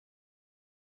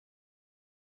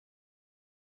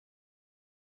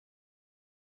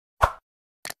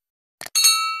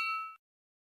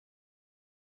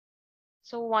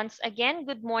So once again,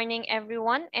 good morning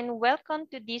everyone and welcome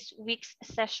to this week's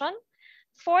session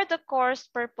for the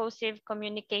course Purposive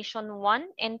Communication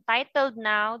 1 entitled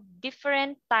now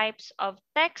Different Types of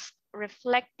Text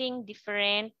Reflecting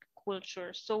Different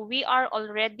Cultures. So we are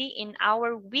already in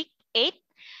our week 8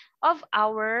 of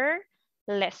our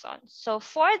lesson. So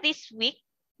for this week,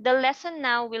 the lesson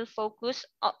now will focus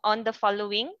on the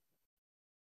following.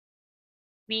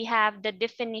 We have the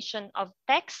definition of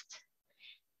text,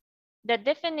 the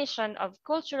definition of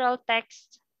cultural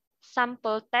text,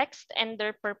 sample text and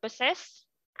their purposes,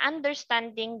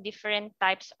 understanding different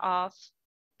types of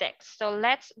text. So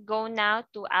let's go now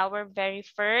to our very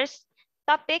first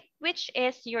topic, which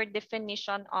is your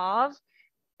definition of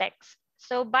text.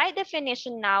 So by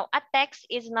definition now, a text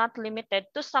is not limited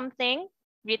to something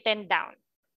written down.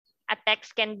 A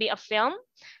text can be a film,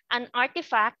 an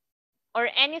artifact, or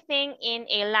anything in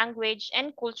a language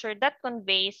and culture that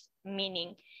conveys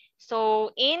meaning. So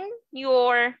in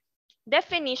your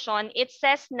definition, it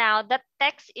says now that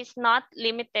text is not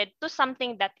limited to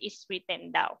something that is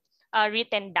written down.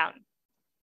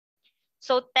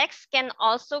 So text can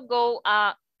also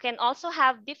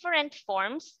have different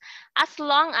forms as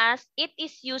long as it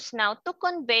is used now to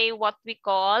convey what we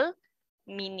call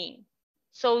meaning.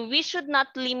 So we should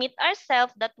not limit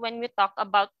ourselves that when we talk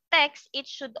about text, it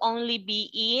should only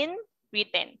be in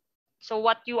written. So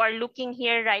what you are looking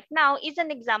here right now is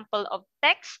an example of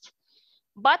text,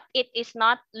 but it is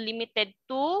not limited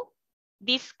to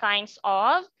these kinds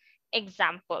of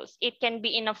examples. It can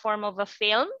be in a form of a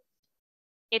film.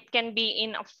 It can be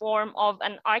in a form of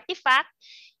an artifact.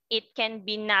 It can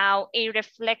be now a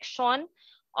reflection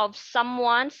of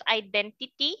someone's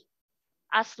identity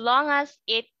as long as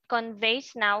it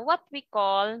conveys now what we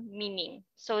call meaning.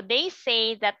 So they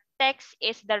say that text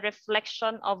is the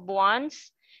reflection of one's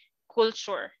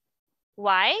culture.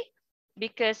 Why?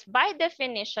 Because by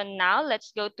definition now,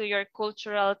 let's go to your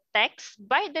cultural text.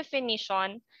 By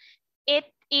definition, it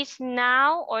is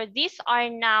now, or these are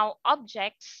now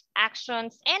objects,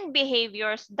 actions, and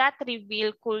behaviors that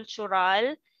reveal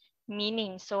cultural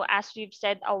meaning. So as we've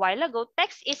said a while ago,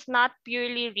 text is not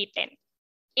purely written.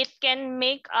 It can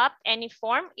make up any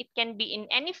form. It can be in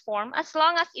any form as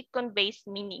long as it conveys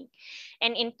meaning.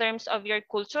 And in terms of your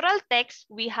cultural text,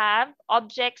 we have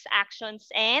objects, actions,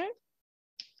 and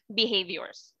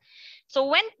behaviors. So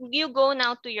when you go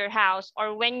now to your house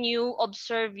or when you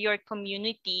observe your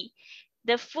community,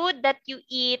 the food that you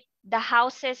eat, the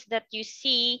houses that you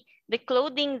see, the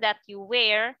clothing that you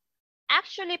wear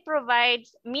actually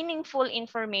provides meaningful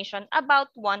information about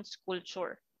one's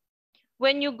culture.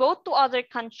 When you go to other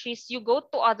countries, you go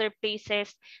to other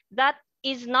places, that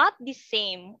is not the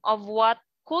same of what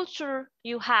culture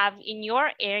you have in your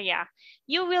area.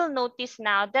 You will notice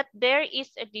now that there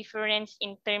is a difference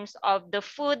in terms of the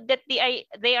food that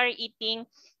they are eating,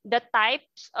 the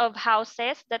types of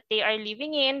houses that they are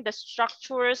living in, the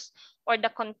structures or the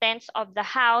contents of the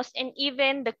house, and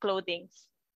even the clothing.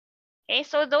 Okay,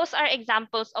 so those are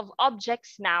examples of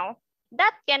objects now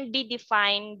that can be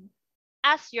defined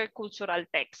as your cultural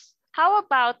text. How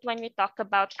about when we talk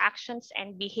about actions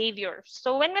and behaviors?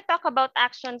 So when we talk about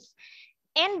actions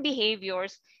and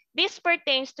behaviors, this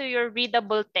pertains to your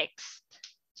readable text.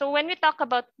 So when we talk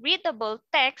about readable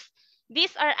text,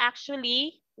 these are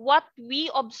actually what we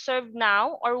observe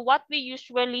now or what we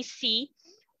usually see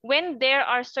when there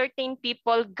are certain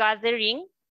people gathering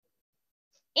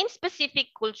in specific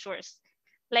cultures.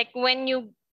 Like when you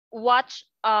watch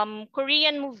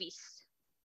Korean movies,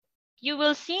 you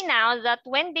will see now that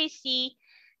when they see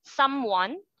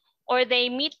someone or they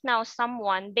meet now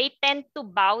someone, they tend to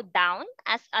bow down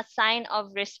as a sign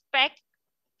of respect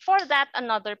for that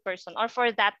another person or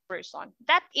for that person.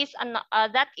 That is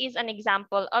an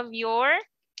example of your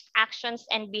actions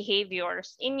and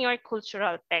behaviors in your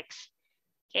cultural text.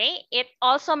 Okay, it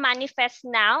also manifests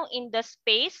now in the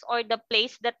space or the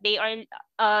place that they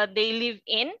live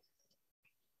in.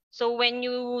 So when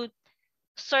you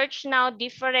search now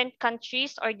different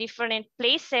countries or different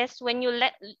places, when you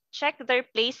check their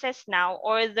places now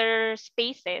or their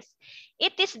spaces,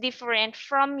 it is different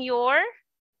from your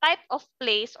type of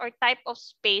place or type of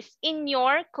space in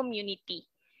your community.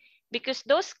 Because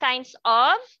those kinds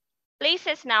of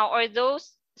places now or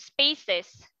those spaces,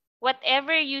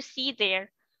 whatever you see there,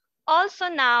 also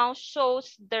now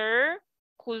shows their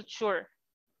culture.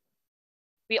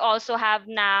 We also have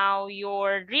now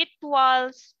your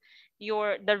rituals,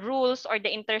 the rules or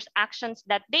the interactions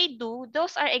that they do.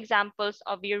 Those are examples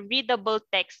of your readable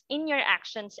text in your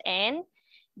actions and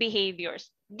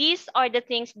behaviors. These are the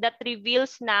things that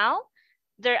reveals now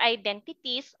their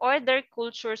identities or their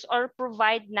cultures or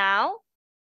provide now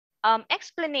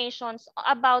explanations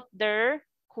about their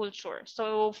culture.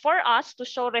 So for us to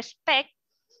show respect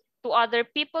to other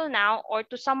people now or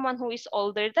to someone who is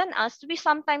older than us, we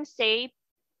sometimes say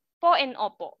po and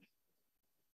opo.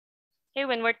 Okay,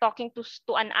 when we're talking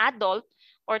to an adult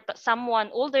or someone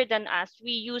older than us,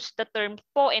 we use the term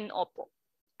po and opo.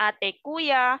 Ate,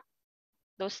 kuya,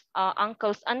 those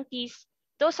uncles, aunties,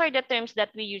 those are the terms that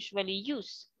we usually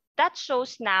use. That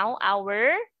shows now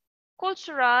our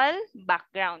cultural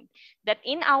background. That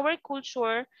in our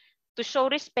culture, to show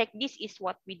respect, this is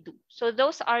what we do. So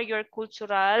those are your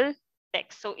cultural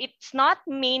texts. So it's not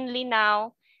mainly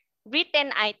now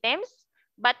written items,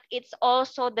 but it's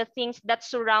also the things that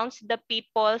surrounds the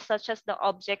people, such as the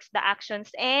objects, the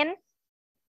actions, and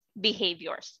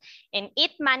behaviors. And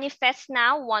it manifests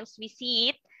now once we see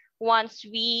it, once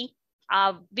we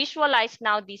visualize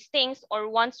now these things, or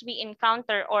once we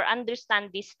encounter or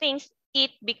understand these things,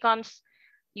 it becomes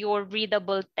your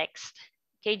readable text.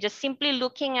 Okay, just simply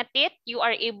looking at it, you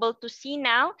are able to see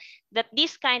now that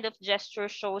this kind of gesture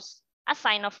shows a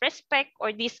sign of respect,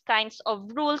 or these kinds of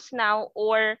rules now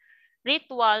or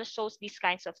ritual shows these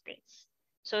kinds of things.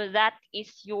 So that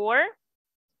is your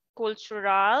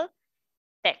cultural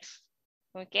text.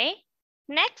 Okay,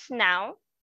 next now.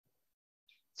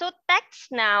 So text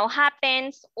now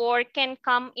happens or can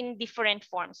come in different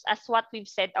forms, as what we've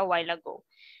said a while ago.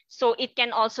 So it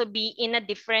can also be in a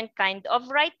different kind of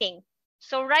writing.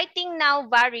 So writing now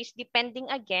varies depending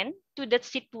again to the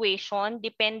situation,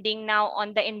 depending now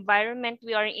on the environment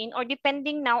we are in, or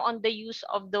depending now on the use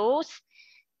of those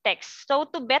texts. So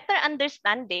to better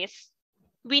understand this,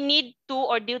 we need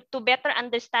to, to better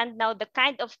understand now the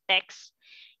kind of text,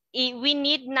 we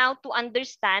need now to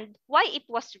understand why it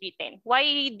was written, why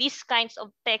these kinds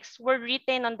of texts were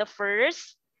written on the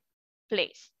first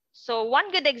place. So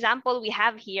one good example we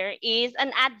have here is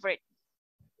an advert.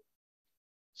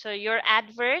 So your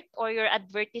advert or your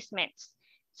advertisements.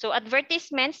 So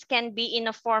advertisements can be in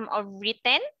a form of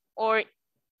written, or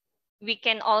we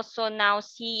can also now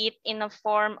see it in a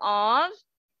form of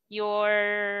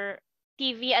your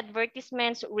TV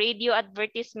advertisements, radio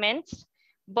advertisements.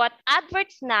 But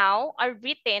adverts now are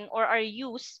written or are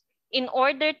used in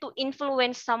order to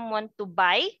influence someone to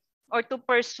buy, or to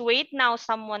persuade now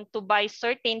someone to buy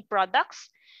certain products,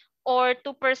 or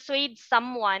to persuade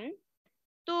someone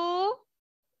to,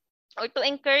 or to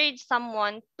encourage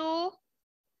someone to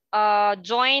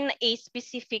join a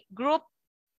specific group,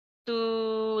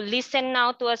 to listen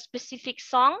now to a specific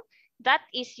song. That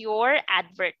is your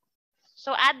advert.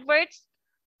 So adverts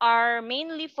are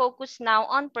mainly focused now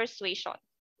on persuasion.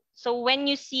 So when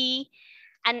you see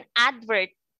an advert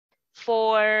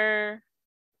for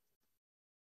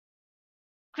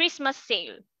Christmas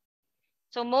sale,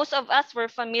 so most of us were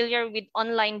familiar with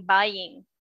online buying.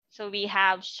 So we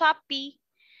have Shopee,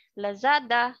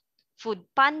 Lazada, Food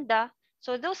Panda.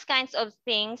 So those kinds of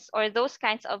things, or those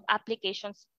kinds of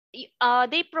applications,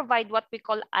 they provide what we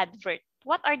call advert.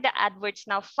 What are the adverts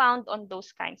now found on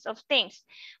those kinds of things?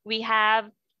 We have,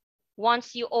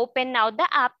 once you open now the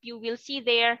app, you will see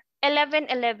there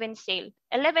 11/11 sale,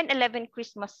 11/11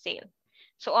 Christmas sale.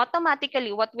 So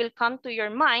automatically what will come to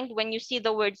your mind when you see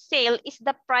the word sale is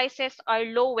the prices are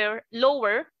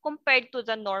lower compared to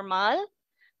the normal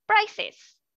prices.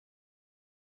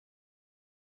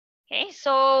 Okay,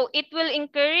 so it will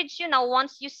encourage you now,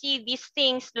 once you see these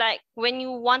things, like when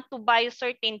you want to buy a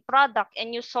certain product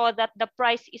and you saw that the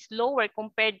price is lower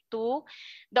compared to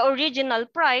the original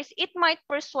price, it might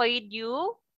persuade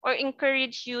you or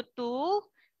encourage you to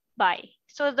buy.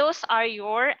 So those are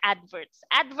your adverts.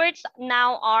 Adverts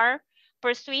now are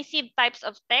persuasive types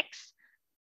of text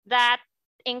that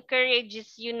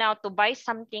encourages you now to buy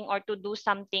something or to do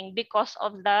something because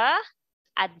of the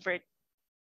advert.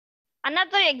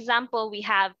 Another example we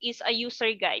have is a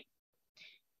user guide.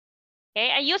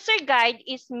 Okay, a user guide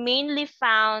is mainly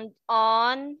found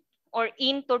on or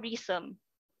in tourism.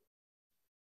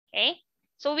 Okay,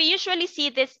 so we usually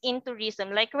see this in tourism,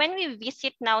 like when we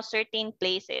visit now certain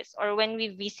places, or when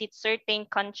we visit certain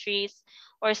countries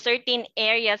or certain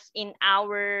areas in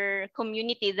our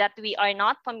community that we are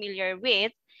not familiar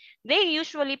with, they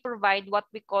usually provide what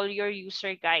we call your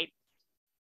user guide.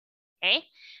 Okay,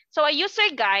 so a user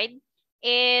guide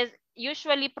is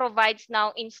usually provides now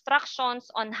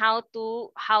instructions on how to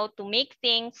make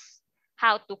things,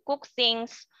 how to cook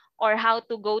things, or how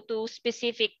to go to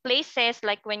specific places.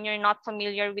 Like when you're not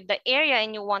familiar with the area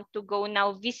and you want to go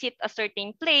now visit a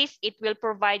certain place, it will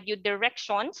provide you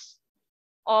directions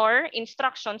or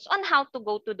instructions on how to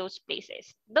go to those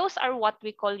places. Those are what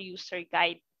we call user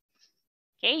guide.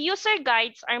 Okay, user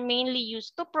guides are mainly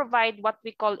used to provide what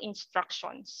we call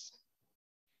instructions.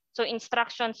 So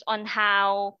instructions on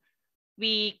how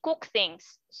we cook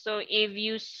things. So if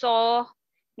you saw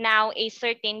now a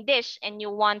certain dish and you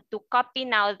want to copy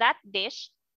now that dish,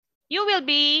 you will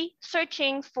be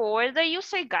searching for the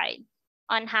user guide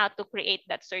on how to create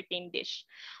that certain dish.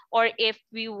 Or if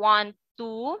we want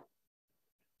to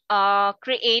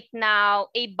create now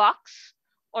a box,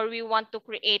 or we want to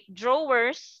create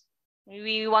drawers,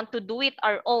 we want to do it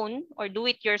our own, or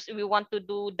we want to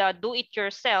do the do it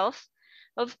yourself,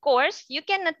 of course you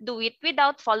cannot do it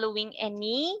without following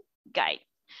any guide.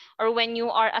 Or when you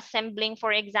are assembling,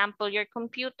 for example, your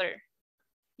computer,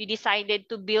 you decided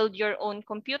to build your own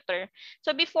computer.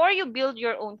 So before you build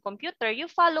your own computer, you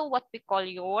follow what we call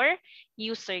your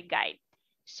user guide.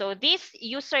 So this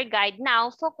user guide now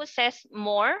focuses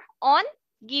more on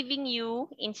giving you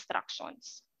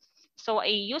instructions. So a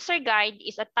user guide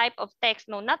is a type of text,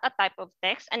 no, not a type of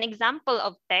text, an example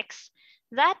of text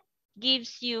that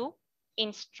gives you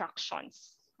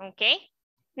instructions. Okay?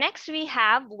 Next, we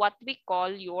have what we call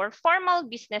your formal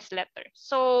business letter.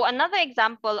 So another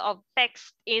example of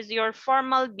text is your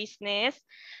formal business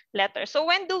letter. So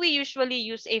when do we usually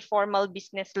use a formal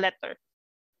business letter?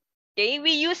 Okay,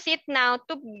 we use it now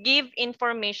to give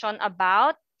information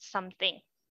about something.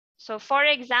 So for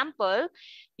example,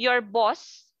 your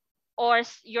boss or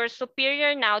your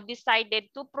superior now decided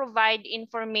to provide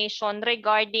information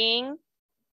regarding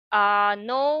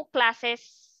no classes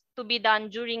to be done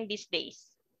during these days.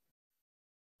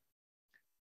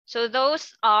 So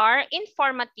those are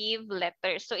informative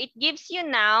letters. So it gives you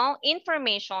now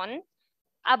information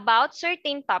about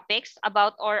certain topics,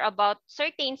 about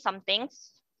certain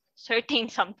somethings, certain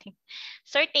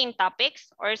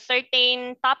topics or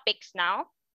certain topics now,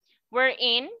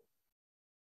 wherein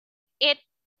it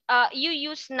you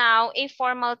use now a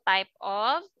formal type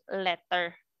of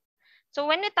letter. So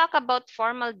when we talk about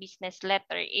formal business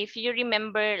letter, if you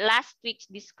remember last week's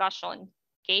discussion,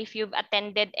 okay, if you've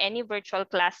attended any virtual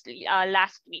class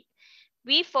last week,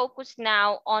 we focus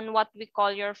now on what we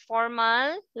call your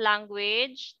formal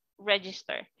language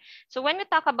register. So when we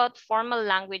talk about formal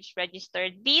language register,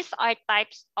 these are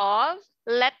types of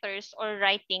letters or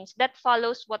writings that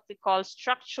follows what we call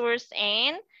structures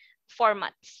and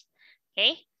formats.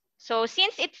 Okay, so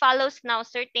since it follows now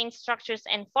certain structures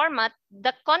and format,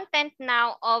 the content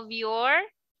now of your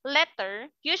letter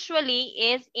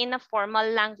usually is in a formal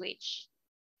language.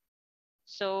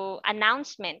 So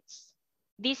announcements.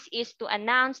 This is to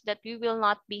announce that we will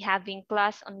not be having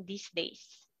class on these days.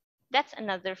 That's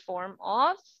another form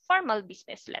of formal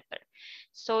business letter.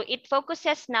 So it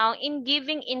focuses now in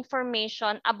giving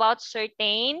information about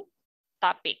certain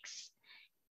topics.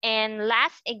 And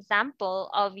last example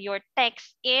of your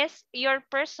text is your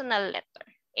personal letter.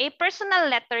 A personal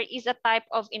letter is a type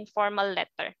of informal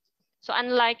letter. So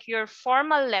unlike your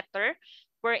formal letter,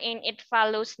 wherein it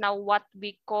follows now what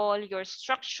we call your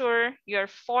structure, your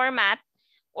format,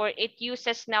 or it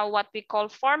uses now what we call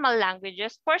formal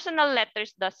languages, personal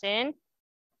letters doesn't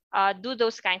do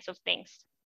those kinds of things.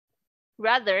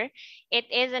 Rather, it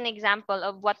is an example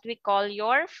of what we call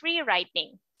your free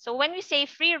writing. So when we say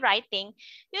free writing,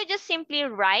 you just simply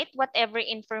write whatever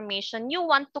information you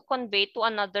want to convey to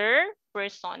another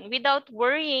person without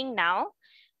worrying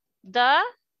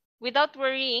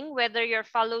whether you're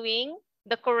following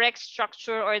the correct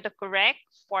structure or the correct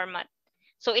format.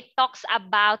 So it talks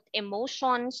about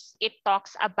emotions, it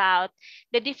talks about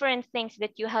the different things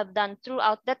that you have done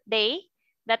throughout that day.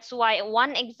 That's why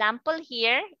one example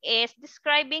here is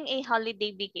describing a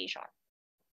holiday vacation.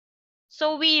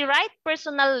 So we write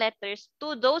personal letters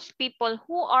to those people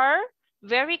who are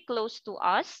very close to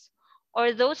us,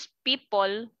 or those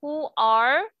people who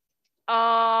are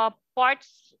part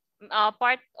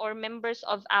or members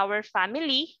of our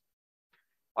family,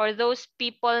 or those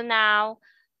people now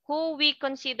who we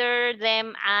consider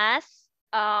them as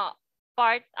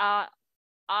part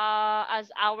as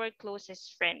our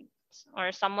closest friends,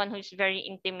 or someone who's very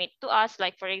intimate to us.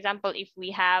 Like for example, if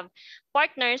we have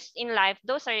partners in life,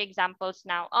 those are examples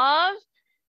now of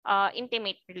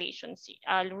intimate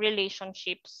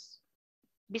relationships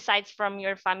besides from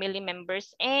your family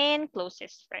members and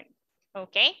closest friends.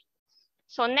 Okay,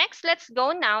 so next, let's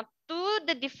go now to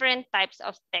the different types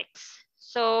of text.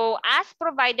 So as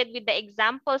provided with the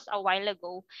examples a while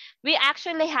ago, we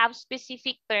actually have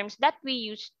specific terms that we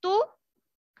use to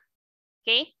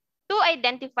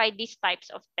identify these types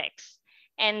of text.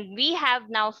 And we have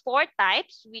now 4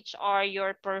 types, which are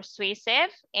your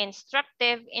persuasive,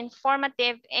 instructive,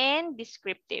 informative, and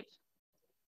descriptive.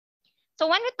 So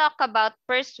when we talk about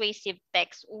persuasive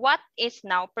text, what is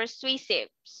now persuasive?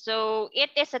 So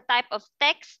it is a type of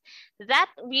text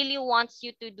that really wants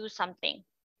you to do something.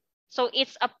 So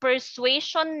it's a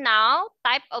persuasion now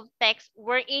type of text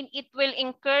wherein it will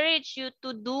encourage you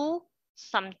to do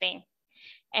something.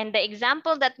 And the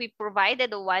example that we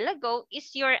provided a while ago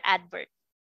is your advert.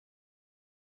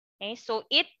 Okay, so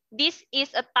this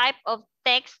is a type of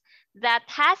text that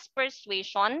has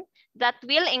persuasion that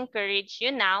will encourage you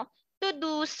now to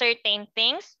do certain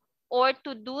things or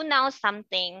to do now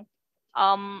something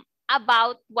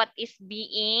about what is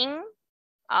being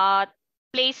uh,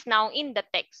 placed now in the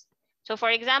text. So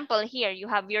for example, here you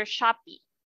have your Shopee.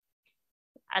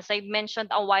 As I mentioned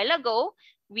a while ago,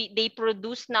 they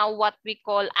produce now what we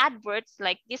call adverts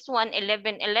like this one,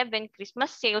 11/11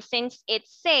 Christmas sale. Since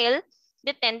it's sale,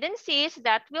 the tendency is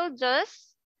that we'll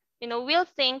just, we'll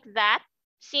think that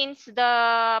since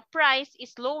the price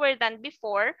is lower than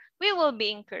before, we will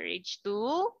be encouraged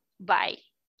to buy.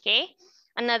 Okay.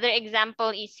 Another example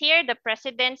is here, the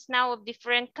presidents now of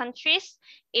different countries,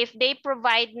 if they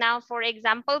provide now, for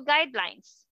example,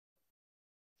 guidelines,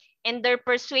 and they're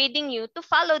persuading you to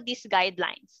follow these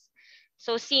guidelines.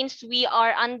 So since we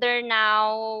are under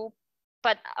now,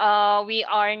 we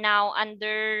are now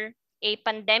under a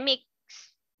pandemic,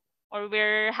 or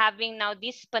we're having now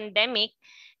this pandemic,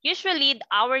 usually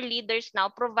our leaders now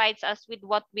provides us with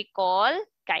what we call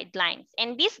guidelines.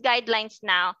 And these guidelines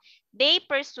now, they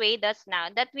persuade us now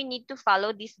that we need to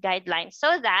follow these guidelines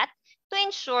so that to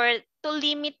ensure to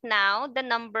limit now the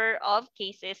number of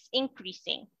cases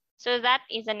increasing. So that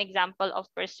is an example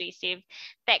of persuasive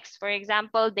text. For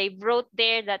example, they wrote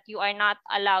there that you are not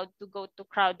allowed to go to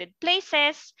crowded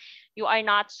places. You are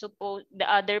not supposed,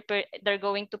 they're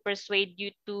going to persuade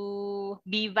you to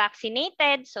be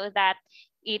vaccinated so that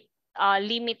it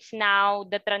limits now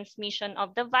the transmission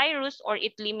of the virus, or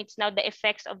it limits now the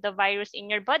effects of the virus in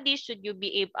your body should you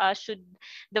be able, should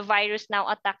the virus now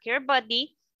attack your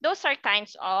body. Those are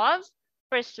kinds of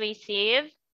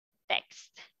persuasive text.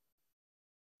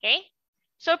 Okay,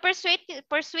 so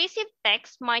persuasive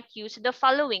text might use the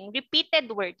following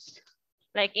repeated words,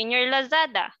 like in your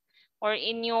Lazada or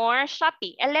in your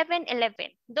Shopee, 11/11.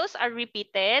 Those are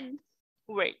repeated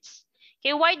words.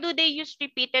 Okay, why do they use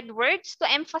repeated words? To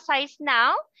emphasize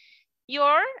now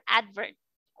your advert,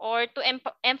 or to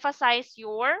emphasize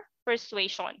your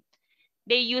persuasion.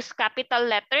 They use capital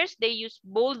letters, they use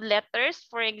bold letters,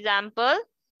 for example.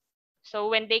 So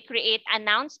when they create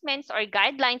announcements or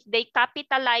guidelines, they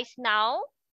capitalize now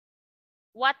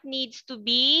what needs to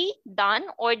be done,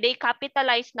 or they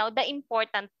capitalize now the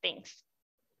important things.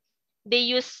 They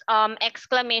use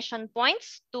exclamation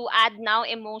points to add now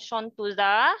emotion to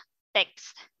the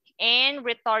text, and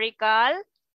rhetorical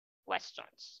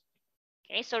questions.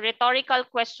 Okay, so rhetorical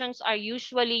questions are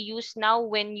usually used now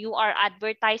when you are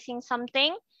advertising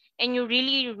something and you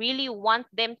really, really want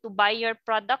them to buy your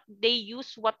product. They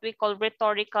use what we call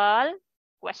rhetorical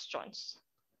questions.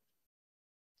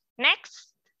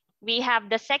 Next, we have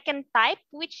the second type,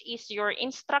 which is your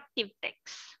instructive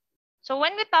text. So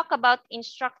when we talk about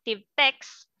instructive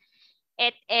text,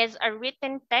 it is a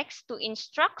written text to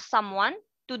instruct someone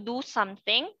to do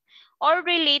something or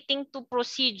relating to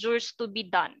procedures to be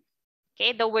done.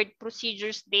 Okay, the word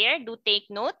procedures there, do take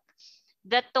note.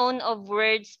 The tone of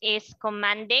words is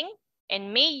commanding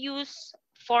and may use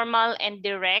formal and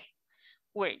direct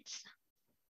words.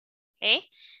 Okay,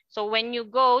 so when you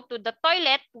go to the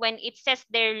toilet, when it says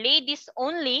there ladies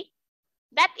only,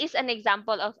 that is an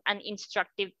example of an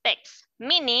instructive text,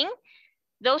 meaning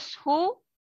those who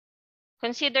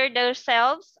consider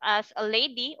themselves as a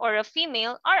lady or a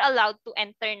female are allowed to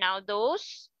enter now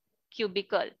those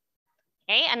cubicle.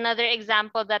 Okay, another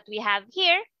example that we have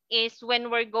here is when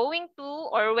we're going to,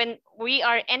 or when we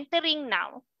are entering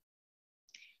now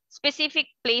specific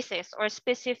places or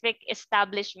specific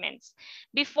establishments.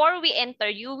 Before we enter,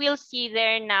 you will see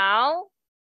there now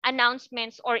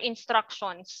announcements or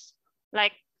instructions.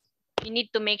 Like you need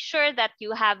to make sure that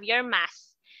you have your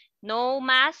mask. No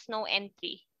mask, no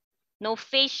entry. No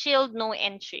face shield, no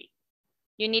entry.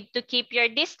 You need to keep your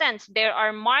distance. There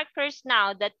are markers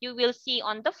now that you will see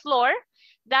on the floor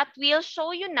that will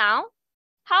show you now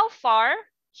how far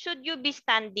should you be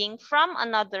standing from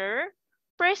another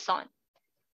person.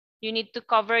 You need to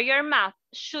cover your mouth.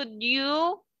 Should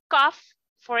you cough,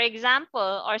 for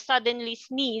example, or suddenly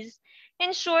sneeze,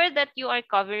 ensure that you are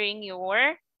covering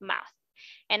your mouth.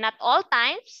 And at all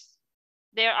times,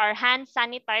 there are hand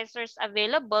sanitizers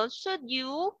available should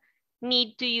you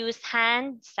need to use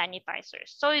hand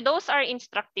sanitizers. So those are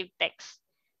instructive texts.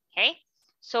 Okay.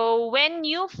 So when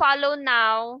you follow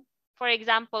now, for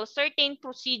example, certain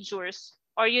procedures,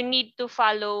 or you need to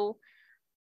follow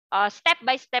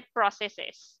step-by-step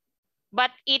processes, but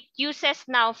it uses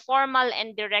now formal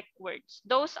and direct words.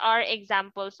 Those are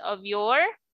examples of your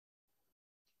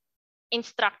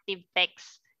instructive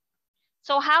text.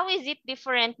 So how is it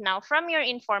different now from your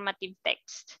informative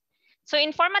text? So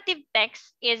informative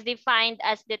text is defined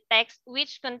as the text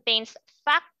which contains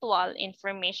factual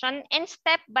information and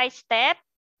step-by-step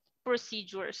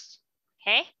procedures.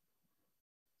 Okay?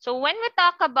 So when we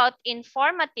talk about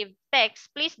informative text,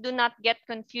 please do not get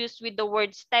confused with the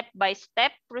word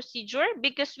step-by-step procedure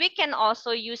because we can also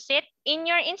use it in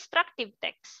your instructive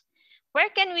text. Where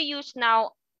can we use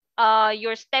now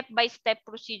your step-by-step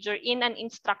procedure in an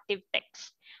instructive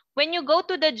text? When you go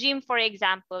to the gym, for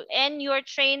example, and your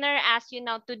trainer asks you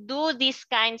now to do these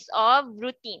kinds of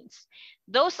routines,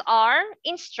 those are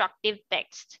instructive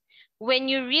text. When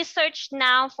you research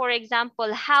now, for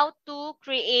example, how to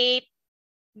create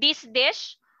this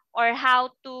dish or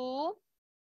how to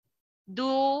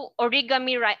do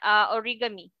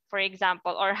origami, for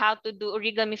example, or how to do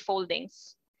origami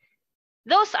foldings.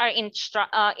 Those are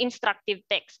instructive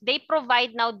text. They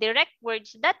provide now direct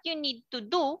words that you need to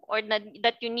do or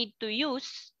that you need to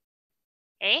use,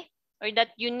 okay, or that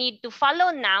you need to follow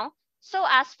now so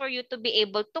as for you to be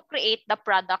able to create the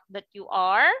product that you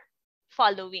are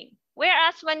following.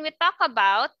 Whereas when we talk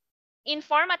about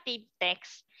informative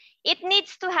text, it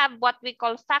needs to have what we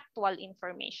call factual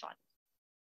information.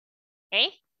 Okay?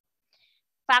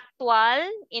 Factual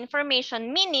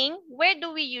information meaning, where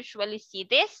do we usually see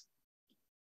this?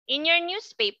 In your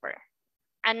newspaper,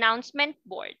 announcement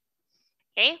board.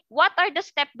 Okay? What are the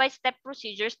step-by-step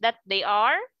procedures that they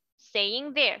are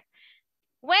saying there?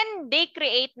 When they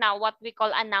create now what we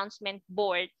call announcement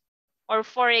board, or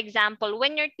for example,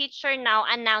 when your teacher now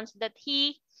announced that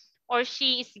he or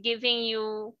she is giving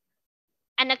you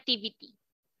an activity,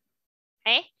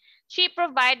 okay? She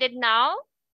provided now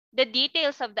the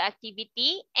details of the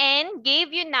activity and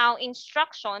gave you now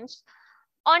instructions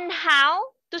on how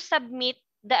to submit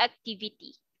the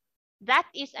activity. That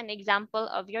is an example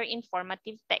of your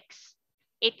informative text.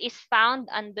 It is found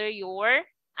under your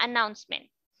announcement.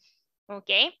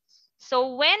 Okay?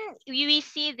 So when we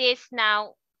see this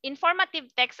now, informative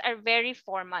texts are very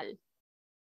formal.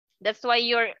 That's why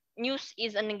your news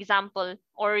is an example,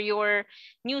 or your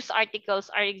news articles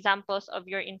are examples of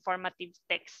your informative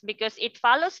text because it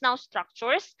follows now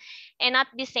structures and at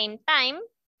the same time,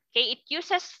 okay, it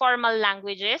uses formal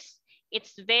languages.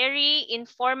 It's very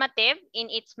informative in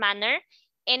its manner,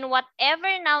 and whatever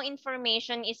now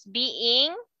information is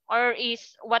being or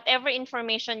is whatever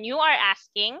information you are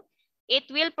asking, it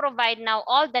will provide now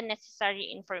all the necessary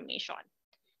information.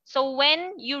 So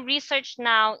when you research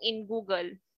now in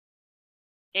Google,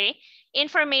 okay,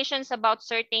 informations about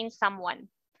certain someone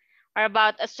or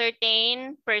about a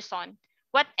certain person,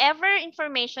 whatever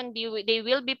information they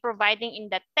will be providing in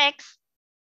the text,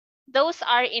 those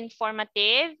are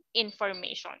informative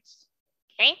informations.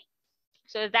 Okay,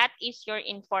 so that is your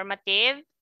informative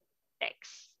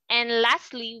text. And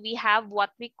lastly, we have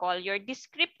what we call your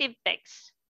descriptive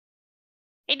text.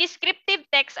 A descriptive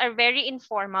texts are very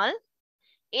informal.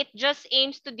 It just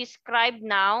aims to describe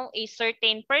now a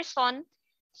certain person,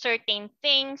 certain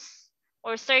things,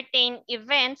 or certain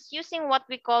events using what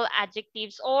we call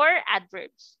adjectives or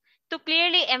adverbs to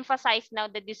clearly emphasize now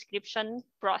the description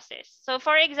process. So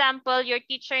for example, your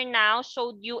teacher now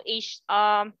showed you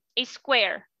a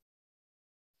square.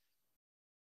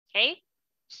 Okay?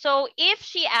 So if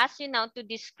she asks you now to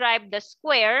describe the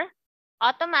square,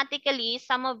 automatically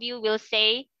some of you will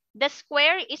say the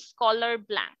square is color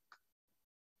blank.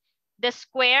 The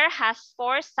square has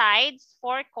 4 sides,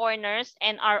 4 corners,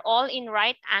 and are all in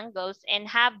right angles and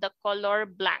have the color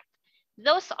blank.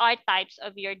 Those are types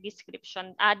of your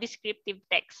descriptive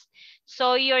text.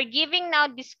 So you're giving now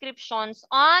descriptions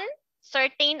on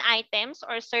certain items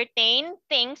or certain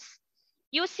things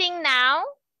using now,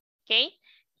 okay,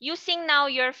 using now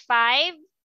your 5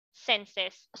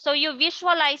 senses. So you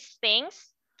visualize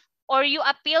things or you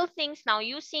appeal things now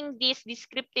using this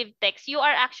descriptive text, you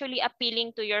are actually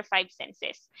appealing to your 5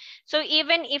 senses. So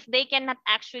even if they cannot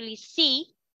actually see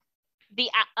the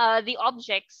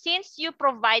object, since you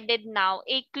provided now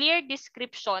a clear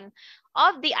description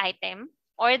of the item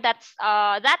or that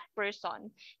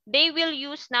person, they will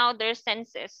use now their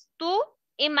senses to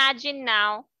imagine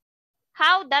now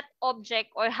how that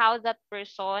object or how that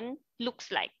person looks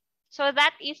like. So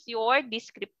that is your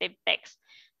descriptive text.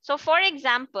 So for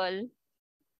example,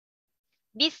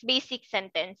 this basic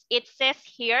sentence, it says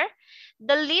here,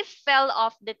 the leaf fell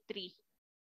off the tree.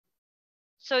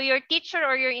 So your teacher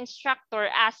or your instructor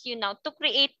asks you now to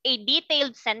create a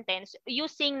detailed sentence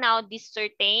using now this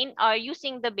certain or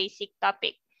using the basic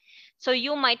topic. So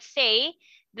you might say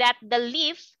that the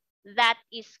leaf that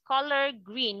is color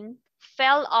green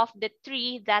fell off the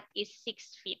tree that is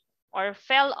 6 feet. or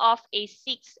fell off a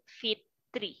 6-foot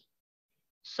tree.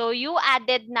 So you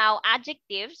added now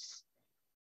adjectives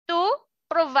to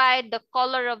provide the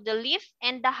color of the leaf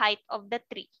and the height of the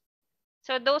tree.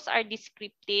 So those are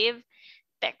descriptive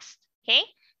text. Okay?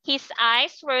 His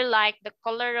eyes were like the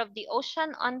color of the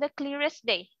ocean on the clearest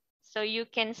day. So you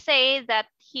can say that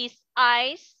his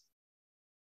eyes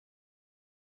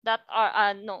that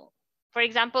are, no. For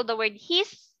example, the word his.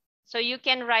 So you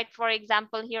can write, for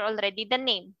example, here already the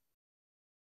name.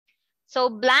 So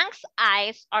Blank's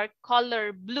eyes are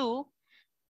color blue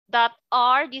that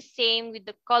are the same with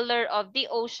the color of the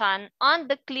ocean on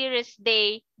the clearest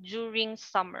day during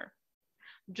summer,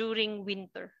 during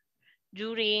winter,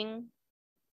 during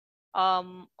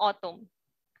autumn.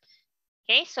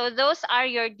 Okay, so those are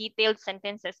your detailed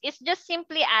sentences. It's just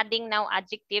simply adding now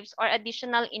adjectives or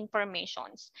additional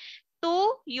informations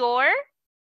to your,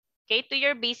 okay, to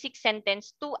your basic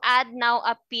sentence to add now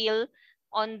appeal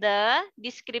on the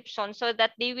description so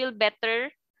that they will better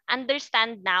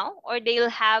understand now, or they'll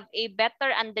have a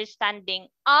better understanding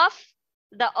of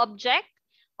the object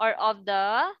or of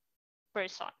the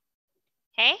person.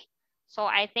 Okay, so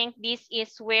I think this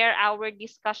is where our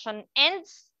discussion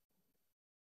ends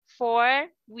for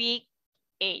week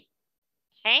 8.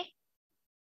 Okay,